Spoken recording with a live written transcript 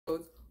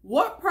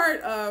What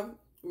part of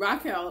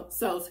Raquel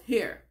sells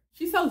hair?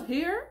 She sells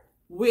hair?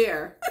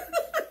 Where?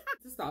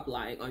 Stop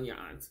lying on your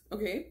aunt,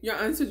 okay? Your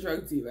aunt's a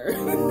drug dealer.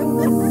 Welcome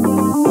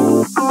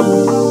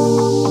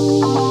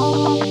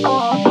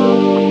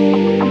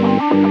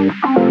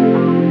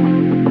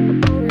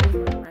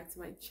back to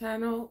my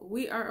channel.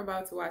 We are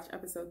about to watch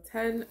episode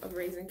 10 of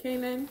Raising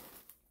Kanan.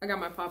 I got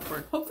my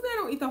popcorn. Hopefully I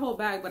don't eat the whole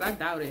bag, but I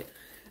doubt it.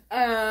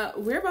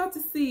 We're about to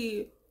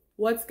see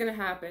what's gonna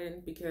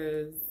happen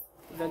because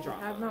the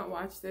drama. I have not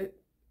watched it.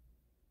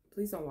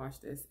 Please don't watch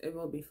this. It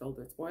will be filled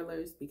with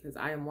spoilers because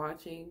I am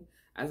watching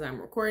as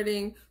I'm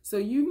recording. So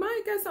you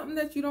might get something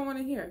that you don't want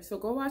to hear. So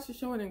go watch the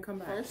show and then come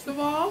back. First of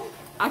all,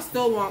 I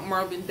still want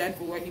Marvin dead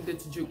for what he did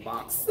to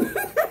Jukebox.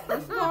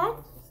 First of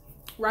all,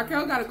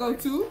 Raquel gotta go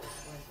too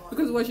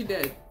because of what she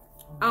did.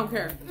 I don't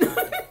care.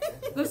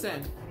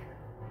 Listen,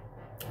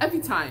 every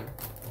time.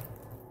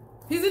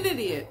 He's an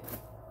idiot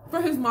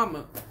for his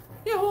mama.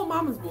 He a whole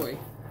mama's boy.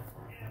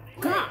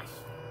 Gosh.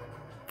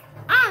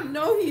 I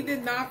know he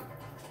did not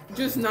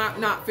just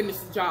not finish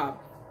the job.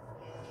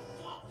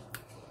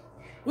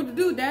 What the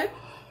dude dead?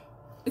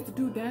 Is the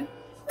dude dead?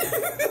 This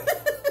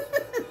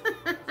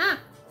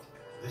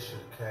shit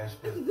a cash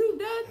business. Is the dude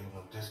dead? Ain't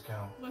no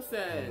discount. Listen.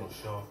 Ain't no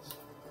shorts.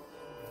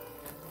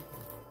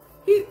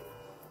 Did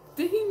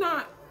he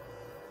not?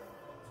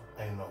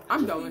 Ain't no.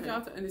 I'm done with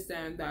y'all to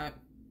understand that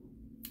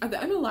at the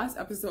end of the last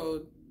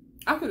episode,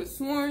 I could have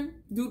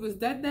sworn dude was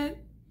dead.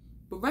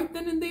 But right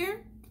then and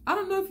there, I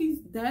don't know if he's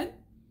dead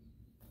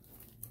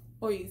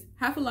or he's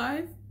half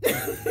alive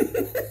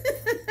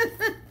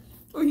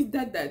or he's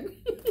dead.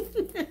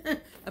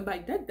 And by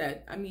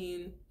dead, I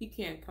mean he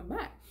can't come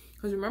back.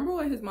 Because remember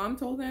what his mom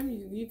told him?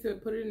 You need to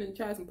put it in his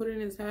chest and put it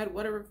in his head,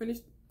 whatever,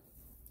 finished.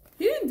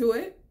 He didn't do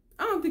it.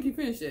 I don't think he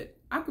finished it.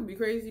 I could be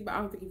crazy, but I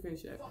don't think he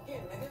finished it.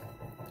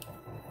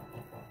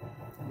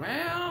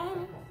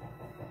 Well,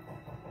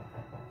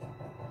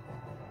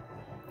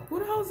 who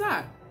the hell is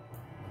that?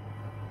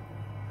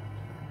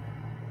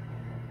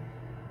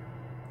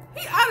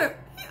 He out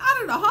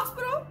of the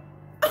hospital?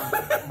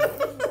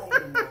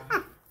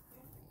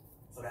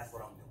 So that's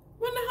what I'm doing.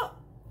 What the hell?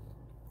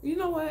 You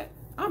know what?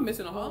 I'm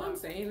missing a whole. All I'm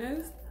saying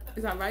is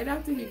that right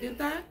after he did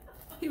that,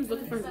 he was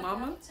looking for his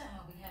mama.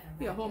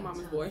 He a whole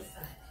mama's boy.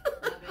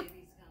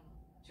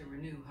 To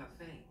renew her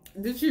faith.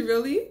 Did she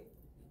really?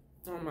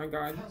 Oh my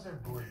God.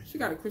 She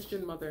got a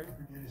Christian mother.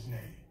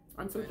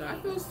 I'm so sad. I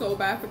feel so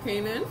bad for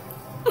Kanan.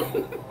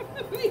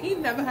 He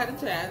never had a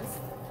chance.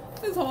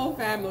 His whole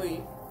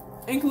family,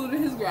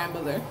 including his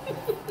grandmother.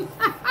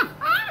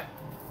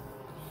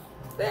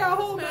 They are a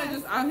whole man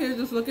just out here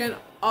just looking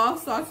all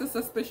sorts of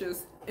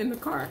suspicious in the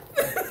car.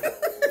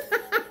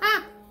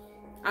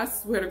 I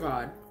swear to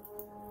God.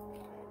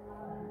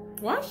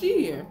 Why is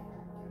she here?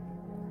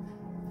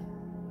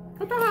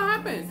 What the hell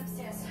happened?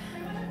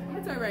 I'm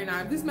gonna tell you right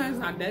now, if this man's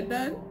not dead,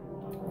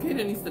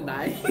 Kanan needs to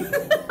die.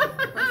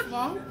 First of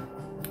all,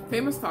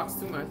 Famous talks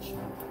too much.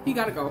 He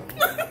gotta go.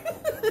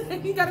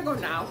 He gotta go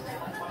now.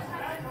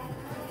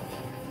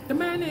 The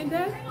man ain't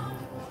dead.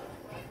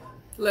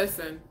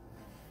 Listen.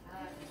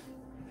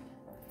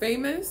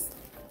 Famous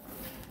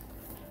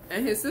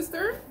and his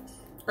sister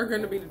are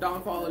gonna be the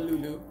downfall of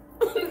Lulu.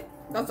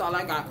 That's all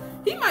I got.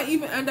 He might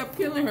even end up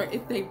killing her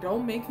if they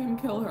don't make him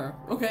kill her,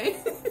 okay?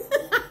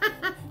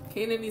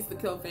 Kanan needs to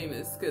kill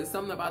Famous because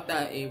something about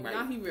that ain't right.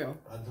 Now he real.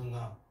 I do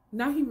not.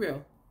 Now he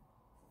real.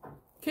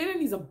 Kanan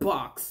needs a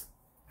box.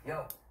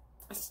 Yo.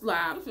 A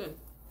slap. Listen.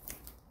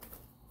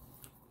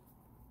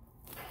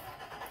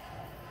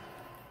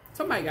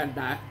 Somebody gotta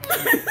die.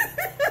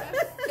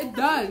 It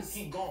does.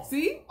 He gone.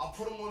 See? I'll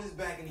put him on his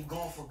back and he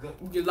gone for good.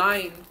 You're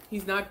lying.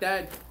 He's not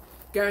dead.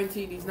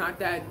 Guaranteed he's not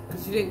dead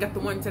because you didn't get the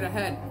one to the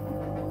head.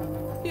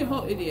 He a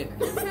whole idiot.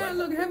 His hand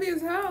look heavy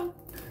as hell.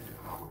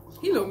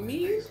 He look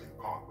mean.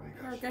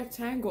 Her got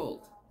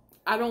tangled.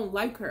 I don't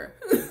like her.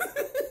 You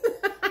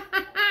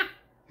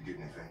get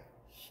anything?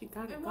 She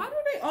got it. And why do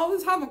they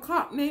always have a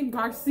cop named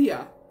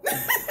Garcia?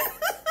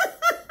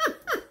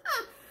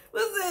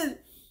 Listen,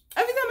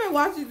 every time I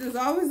watch it, there's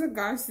always a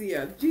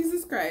Garcia.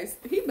 Jesus Christ.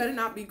 He better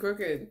not be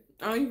crooked.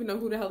 I don't even know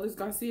who the hell this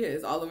Garcia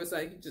is. All of a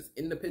sudden, he's just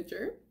in the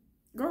picture.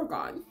 Girl,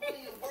 God.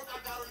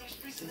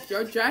 It's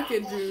your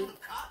jacket, dude.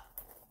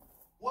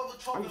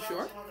 Are you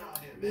sure?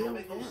 We don't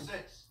care.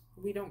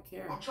 We don't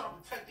care.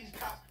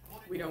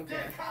 We don't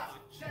care.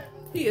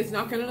 He is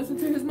not going to listen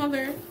to his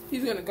mother.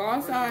 He's going to go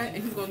outside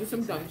and he's going to do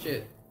some dumb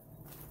shit.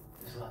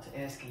 There's a lot to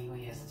ask and you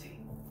ain't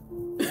hesitating.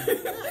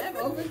 I'm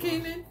over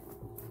Kanan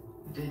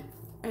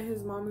and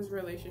his mama's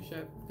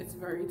relationship. It's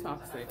very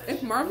toxic.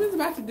 If Marvin's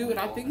about to do what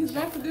I think he's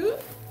about to do,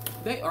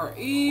 they are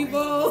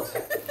evil.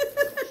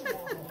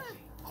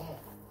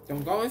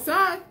 Don't go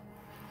inside.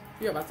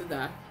 You're about to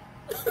die.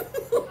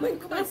 Oh my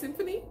God,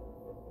 Symphony?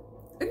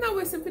 Isn't that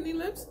where Symphony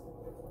lives?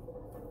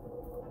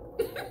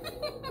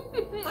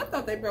 I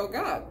thought they broke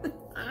up.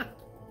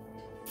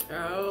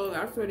 Oh,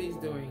 that's what he's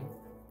doing.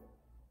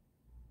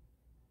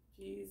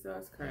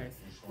 Jesus Christ.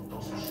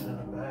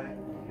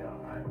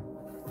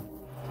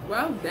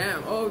 Well,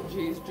 damn. Oh,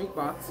 jeez,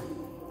 Jukebox.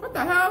 What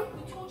the hell?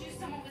 Who told you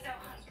someone was out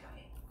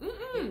hunting?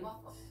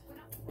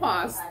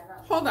 Pause.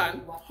 Hold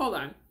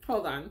on.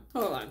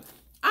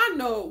 I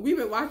know we've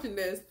been watching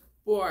this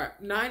for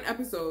 9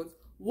 episodes.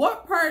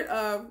 What part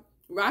of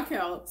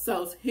Raquel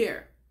sells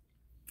hair?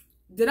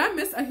 Did I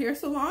miss a hair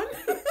salon?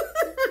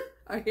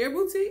 A hair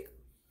boutique?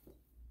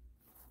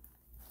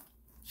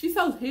 She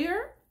sells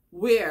hair?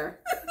 Where?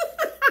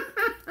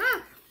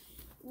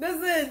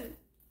 Listen,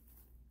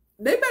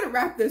 they better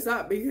wrap this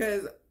up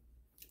because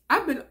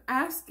I've been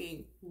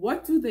asking,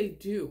 what do they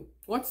do?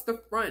 What's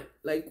the front?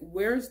 Like,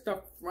 where's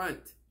the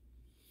front?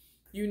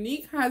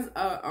 Unique has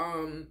a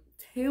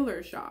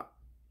tailor shop.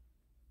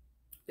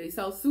 They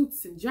sell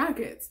suits and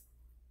jackets.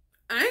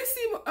 I ain't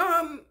see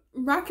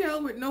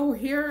Raquel with no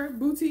hair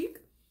boutique,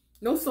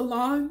 no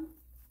salon,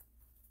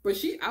 but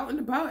she out and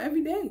about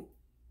every day,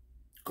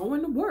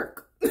 going to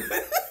work.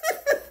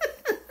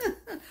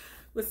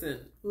 Listen,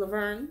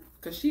 Laverne,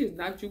 because she is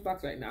not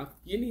jukebox right now,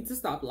 you need to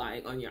stop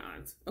lying on your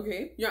aunt,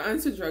 okay? Your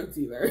aunt's a drug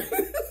dealer.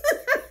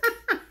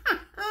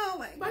 Oh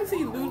my God. I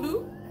see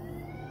Lulu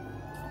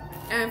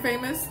and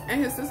Famous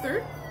and his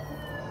sister,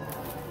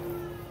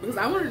 because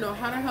I want to know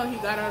how the hell he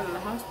got out of the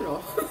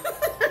hospital.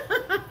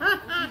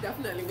 He's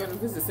definitely going to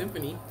visit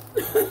Symphony.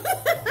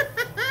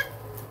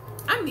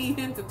 I need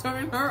him to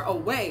turn her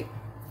away.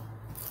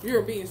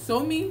 You're being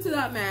so mean to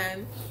that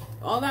man.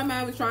 All that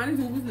man was trying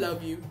to do was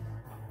love you.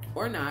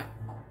 Or not.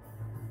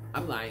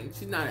 I'm lying.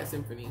 She's not at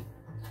Symphony.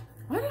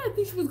 Why did I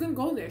think she was going to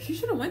go there? She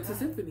should have went to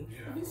Symphony.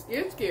 Yeah. He's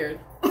scared.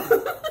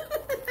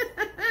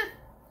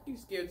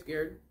 He's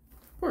scared.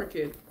 Poor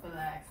kid.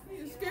 Relax.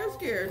 He's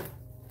scared.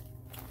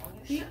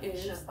 He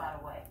is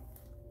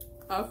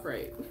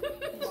afraid.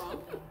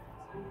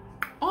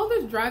 All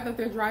this drive that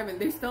they're driving,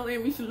 they still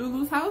ain't reached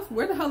Lulu's house?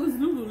 Where the hell does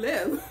Lulu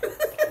live?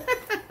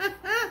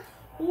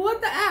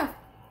 What the F?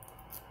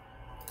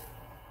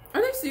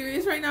 Are they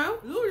serious right now?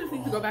 Lulu just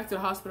needs to go back to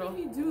the hospital.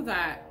 He do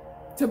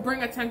that to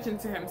bring attention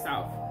to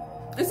himself.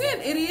 Is he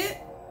an idiot?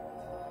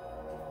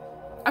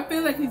 I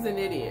feel like he's an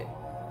idiot.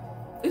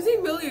 Is he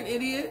really an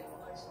idiot?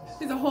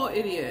 He's a whole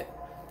idiot.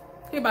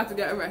 He about to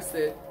get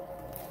arrested.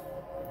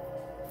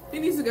 He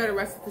needs to get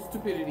arrested for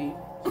stupidity.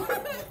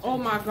 Oh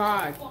my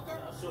God.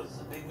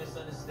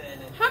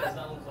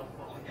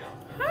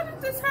 How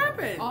did this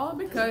happen? All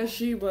because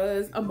she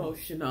was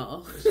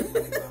emotional.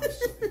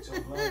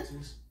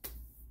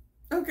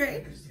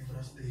 Okay.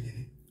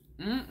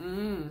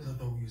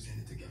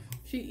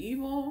 She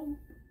evil.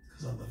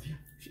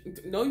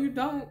 No, you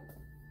don't.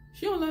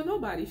 She don't love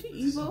nobody. She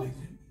evil.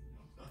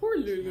 Poor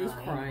Lulu's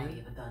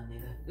crying.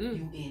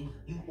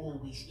 You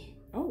always in.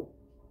 Oh.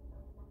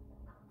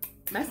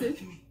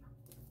 Message.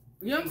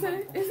 You know what I'm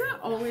saying? Is that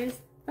always,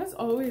 that's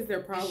always their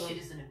problem. Shit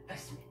is an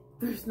investment.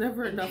 There's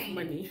never enough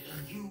money.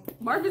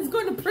 Marvin's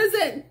going to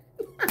prison.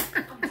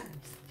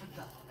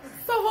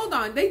 So hold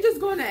on, they just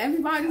going to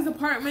everybody's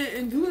apartment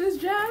and do this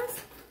jazz?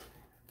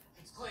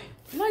 It's clean.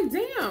 Like,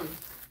 damn.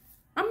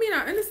 I mean,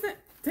 I understand.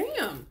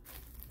 Damn.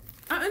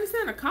 I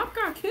understand a cop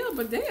got killed,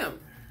 but damn.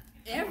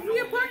 Every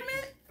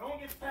apartment?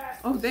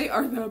 Oh, they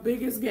are the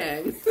biggest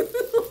gang.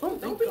 Oh,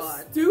 don't be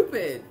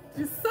stupid.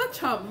 You're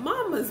such a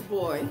mama's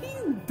boy.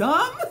 He's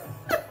dumb.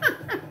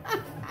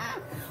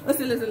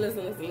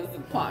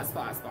 Listen. Pause.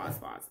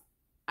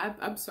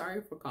 I'm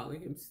sorry for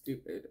calling him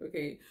stupid,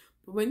 okay?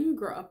 But when you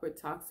grow up with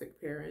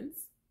toxic parents,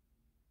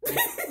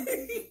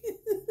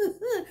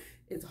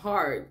 it's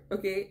hard,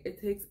 okay? It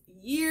takes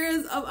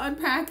years of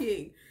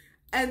unpacking.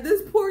 And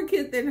this poor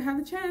kid didn't have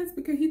a chance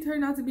because he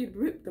turned out to be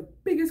the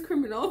biggest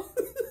criminal.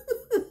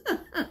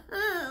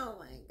 Oh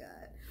my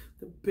God.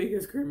 The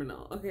biggest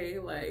criminal, okay?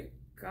 Like,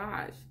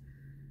 gosh.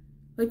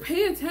 Like,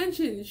 pay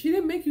attention. She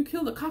didn't make you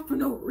kill the cop for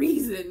no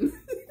reason.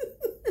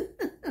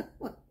 Oh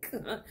my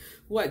God.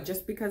 What,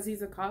 just because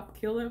he's a cop,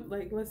 kill him?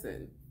 Like,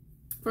 listen.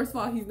 First of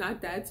all, he's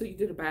not dead, so you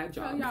did a bad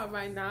job. Y'all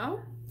right now,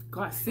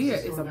 Garcia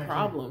is a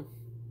problem.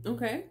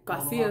 Okay?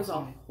 Garcia is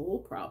a whole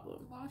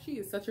problem. Wow, she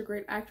is such a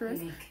great actress.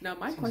 Now,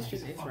 my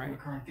question is, right?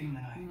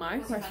 My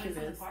question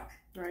is,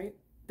 right?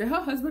 Did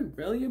her husband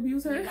really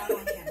abuse her?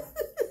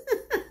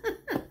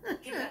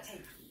 Give that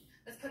tape.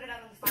 Let's put it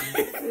out on the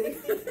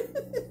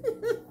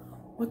fire.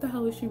 What the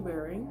hell is she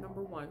wearing?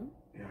 Number one.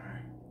 Yeah.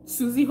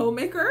 Susie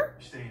Homemaker?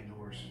 Stay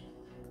indoors.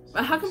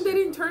 But how come they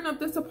didn't turn up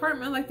this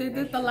apartment like they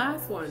did the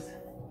last one?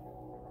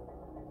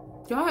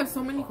 Y'all have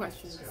so many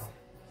questions.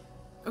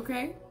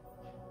 Okay?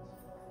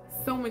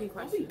 So many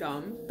questions.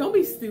 Don't be dumb. Don't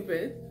be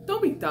stupid.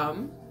 Don't be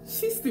dumb.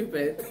 She's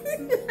stupid.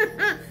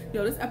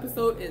 Yo, this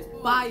episode is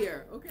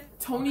fire. Okay.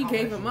 Tony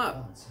gave him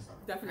up.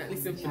 Definitely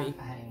Symphony.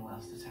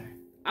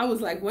 I was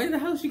like, when the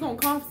hell is she gonna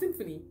call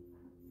Symphony?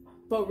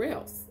 For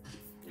reals.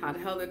 How the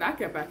hell did I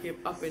get back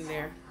up in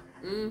there?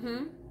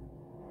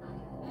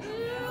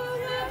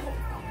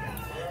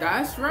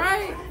 That's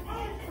right.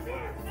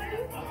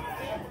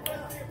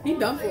 He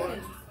done for her.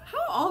 How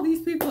are all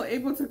these people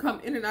able to come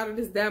in and out of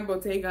this damn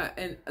bodega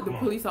and the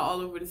police are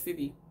all over the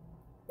city?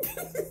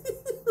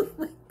 Oh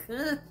my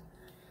God.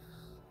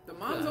 The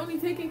mom's only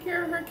taking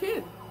care of her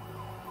kid.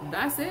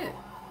 That's it.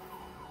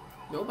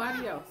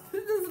 Nobody else.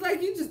 This is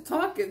like you just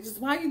talking. Just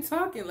why you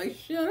talking? Like,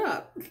 shut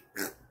up.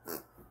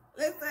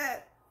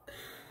 Listen.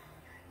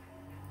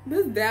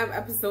 This damn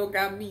episode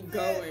got me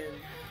going.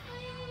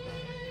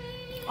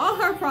 All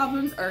her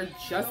problems are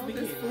just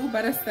because this fool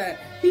better say,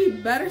 he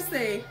better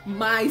say,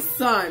 my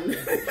son.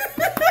 That's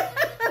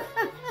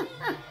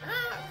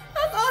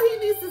all he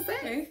needs to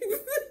say.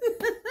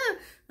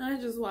 I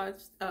just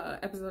watched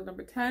episode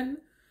number 10.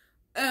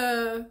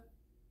 There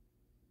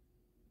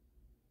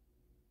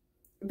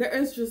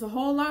is just a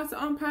whole lot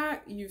to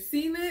unpack. You've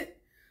seen it.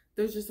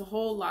 There's just a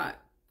whole lot.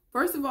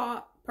 First of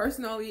all,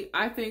 personally,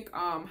 I think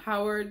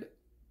Howard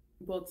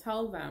will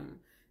tell them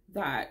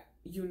that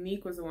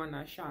Unique was the one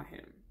that shot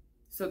him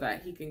so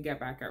that he can get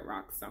back at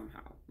Rock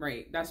somehow,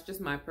 right? That's just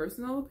my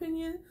personal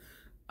opinion.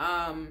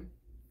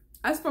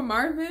 As for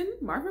Marvin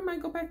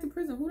might go back to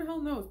prison. Who the hell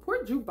knows?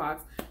 Poor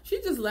Jukebox.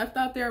 She just left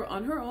out there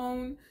on her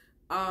own.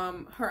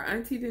 Her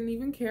auntie didn't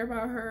even care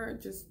about her.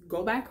 Just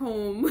go back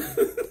home.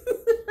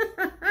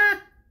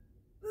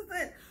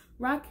 Listen,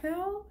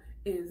 Raquel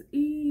is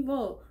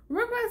evil.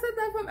 Remember I said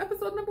that from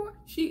episode number 1?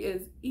 She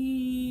is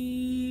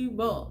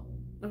evil.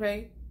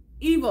 Okay?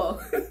 Evil.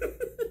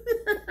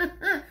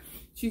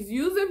 She's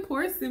using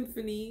poor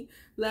Symphony.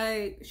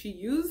 Like, she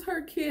used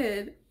her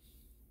kid.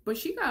 But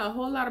she got a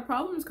whole lot of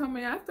problems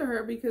coming after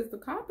her because the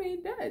cop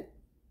ain't dead.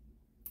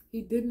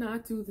 He did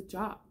not do the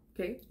job.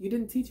 Okay? You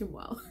didn't teach him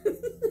well.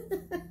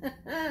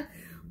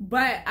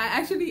 But I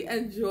actually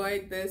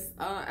enjoyed this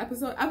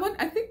episode. I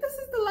think this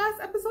is the last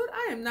episode.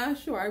 I am not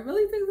sure. I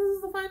really think this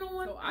is the final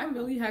one. So I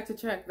really had to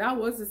check. That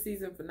was the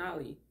season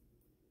finale.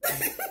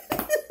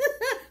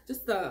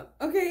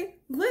 Okay,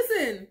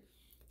 listen.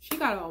 She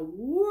got a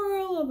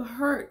whirl of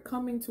hurt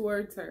coming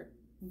towards her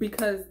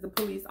because the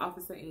police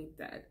officer ain't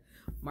dead.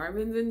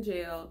 Marvin's in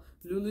jail.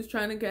 Lulu's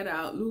trying to get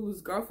out.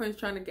 Lulu's girlfriend's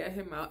trying to get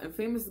him out. And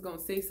Famous is going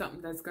to say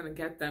something that's going to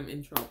get them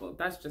in trouble.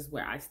 That's just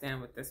where I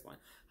stand with this one.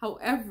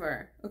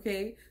 However,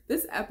 okay,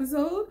 this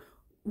episode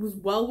was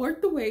well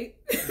worth the wait.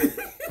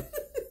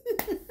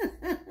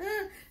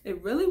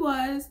 It really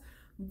was.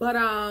 But,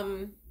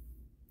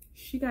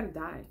 she got to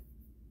die.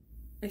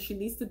 And she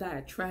needs to die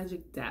a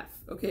tragic death,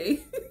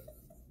 okay?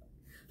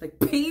 Like,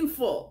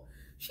 painful.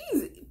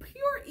 She's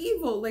pure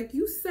evil. Like,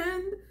 you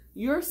send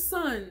your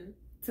son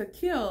to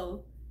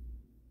kill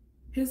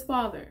his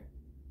father.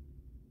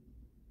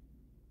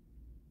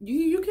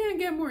 You can't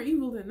get more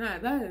evil than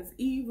that. That is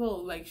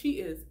evil. Like, she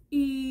is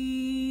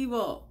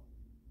evil.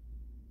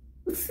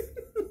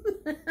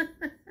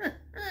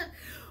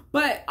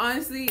 But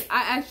honestly,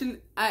 I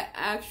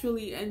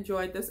actually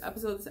enjoyed this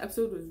episode. This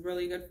episode was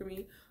really good for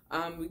me.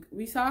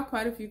 We saw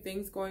quite a few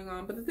things going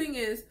on, but the thing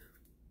is,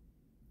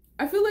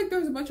 I feel like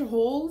there's a bunch of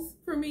holes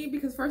for me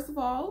because first of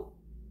all,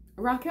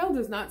 Raquel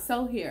does not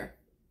sell hair.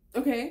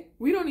 Okay,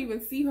 we don't even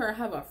see her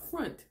have a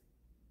front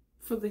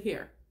for the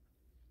hair.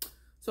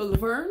 So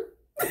Laverne,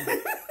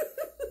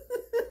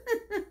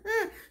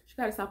 she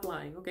gotta stop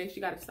lying. Okay,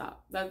 she gotta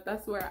stop.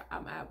 That's where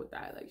I'm at with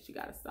that. Like, she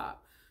gotta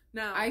stop.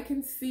 Now I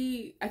can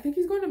see. I think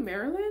he's going to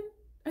Maryland.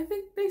 I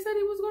think they said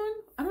he was going.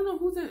 I don't know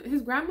who's in.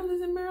 His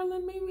grandmother's in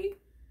Maryland, maybe.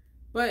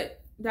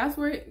 But that's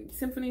where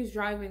Symphony's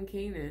driving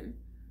Kanan.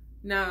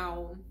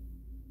 Now,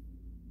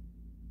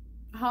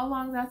 how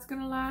long that's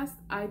gonna last,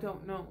 I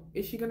don't know.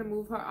 Is she gonna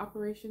move her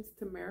operations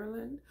to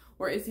Maryland?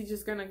 Or is he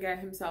just gonna get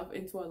himself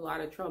into a lot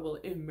of trouble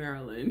in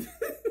Maryland?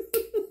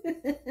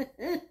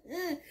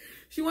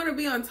 She wanna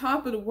be on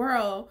top of the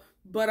world,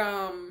 but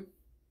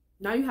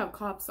now you have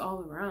cops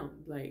all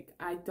around. Like,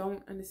 I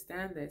don't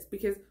understand this.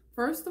 Because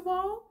first of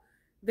all,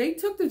 they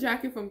took the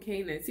jacket from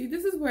Kanan. See,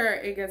 this is where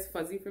it gets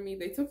fuzzy for me.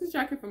 They took the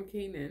jacket from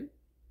Kanan.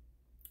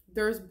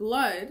 There's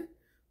blood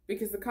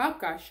because the cop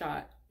got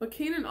shot, but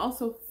Kanan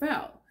also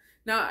fell.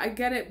 Now, I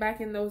get it, back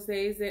in those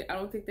days, I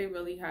don't think they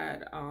really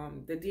had,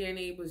 the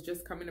DNA was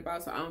just coming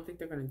about, so I don't think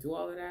they're going to do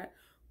all of that.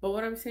 But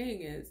what I'm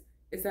saying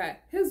is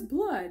that his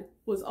blood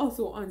was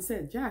also on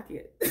said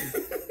jacket.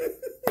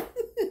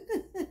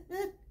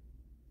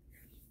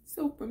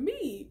 So for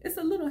me, it's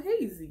a little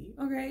hazy,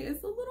 okay?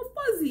 It's a little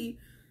fuzzy.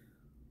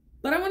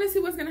 But I want to see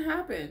what's going to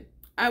happen.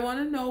 I want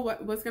to know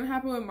what's going to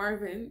happen with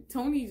Marvin.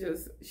 Tony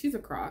she's a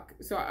crock,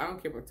 so I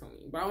don't care about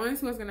Tony. But I want to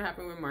see what's going to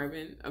happen with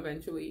Marvin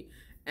eventually.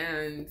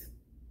 And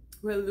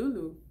with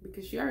Lulu,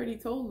 because she already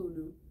told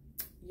Lulu,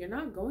 you're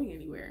not going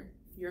anywhere.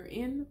 You're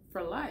in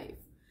for life.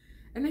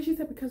 And then she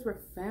said, because we're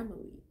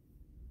family.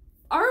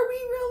 Are we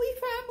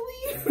really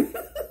family?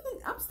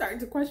 I'm starting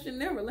to question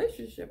their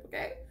relationship,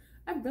 okay?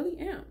 I really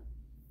am.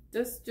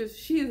 Just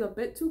she is a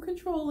bit too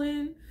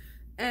controlling,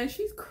 and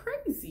she's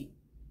crazy.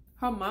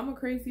 Her mama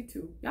crazy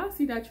too. Y'all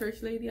see that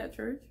church lady at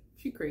church?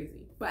 She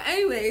crazy. But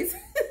anyways,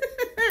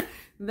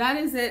 that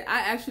is it.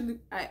 I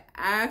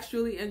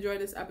actually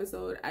enjoyed this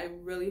episode. I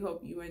really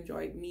hope you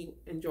enjoyed me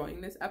enjoying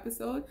this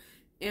episode.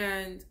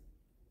 And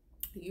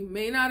you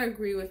may not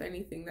agree with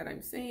anything that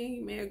I'm saying.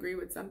 You may agree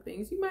with some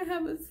things. You might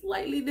have a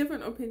slightly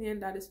different opinion.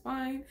 That is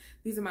fine.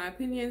 These are my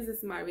opinions. This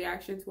is my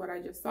reaction to what I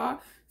just saw.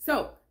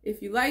 So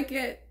if you like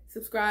it,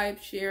 subscribe,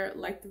 share,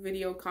 like the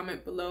video,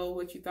 comment below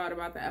what you thought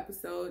about the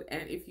episode,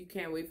 and if you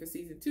can't wait for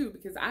season 2,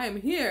 because I am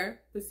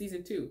here for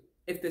season 2,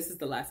 if this is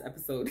the last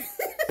episode.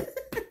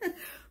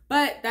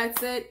 But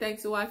that's it.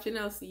 Thanks for watching.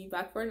 I'll see you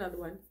back for another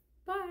one.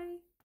 Bye.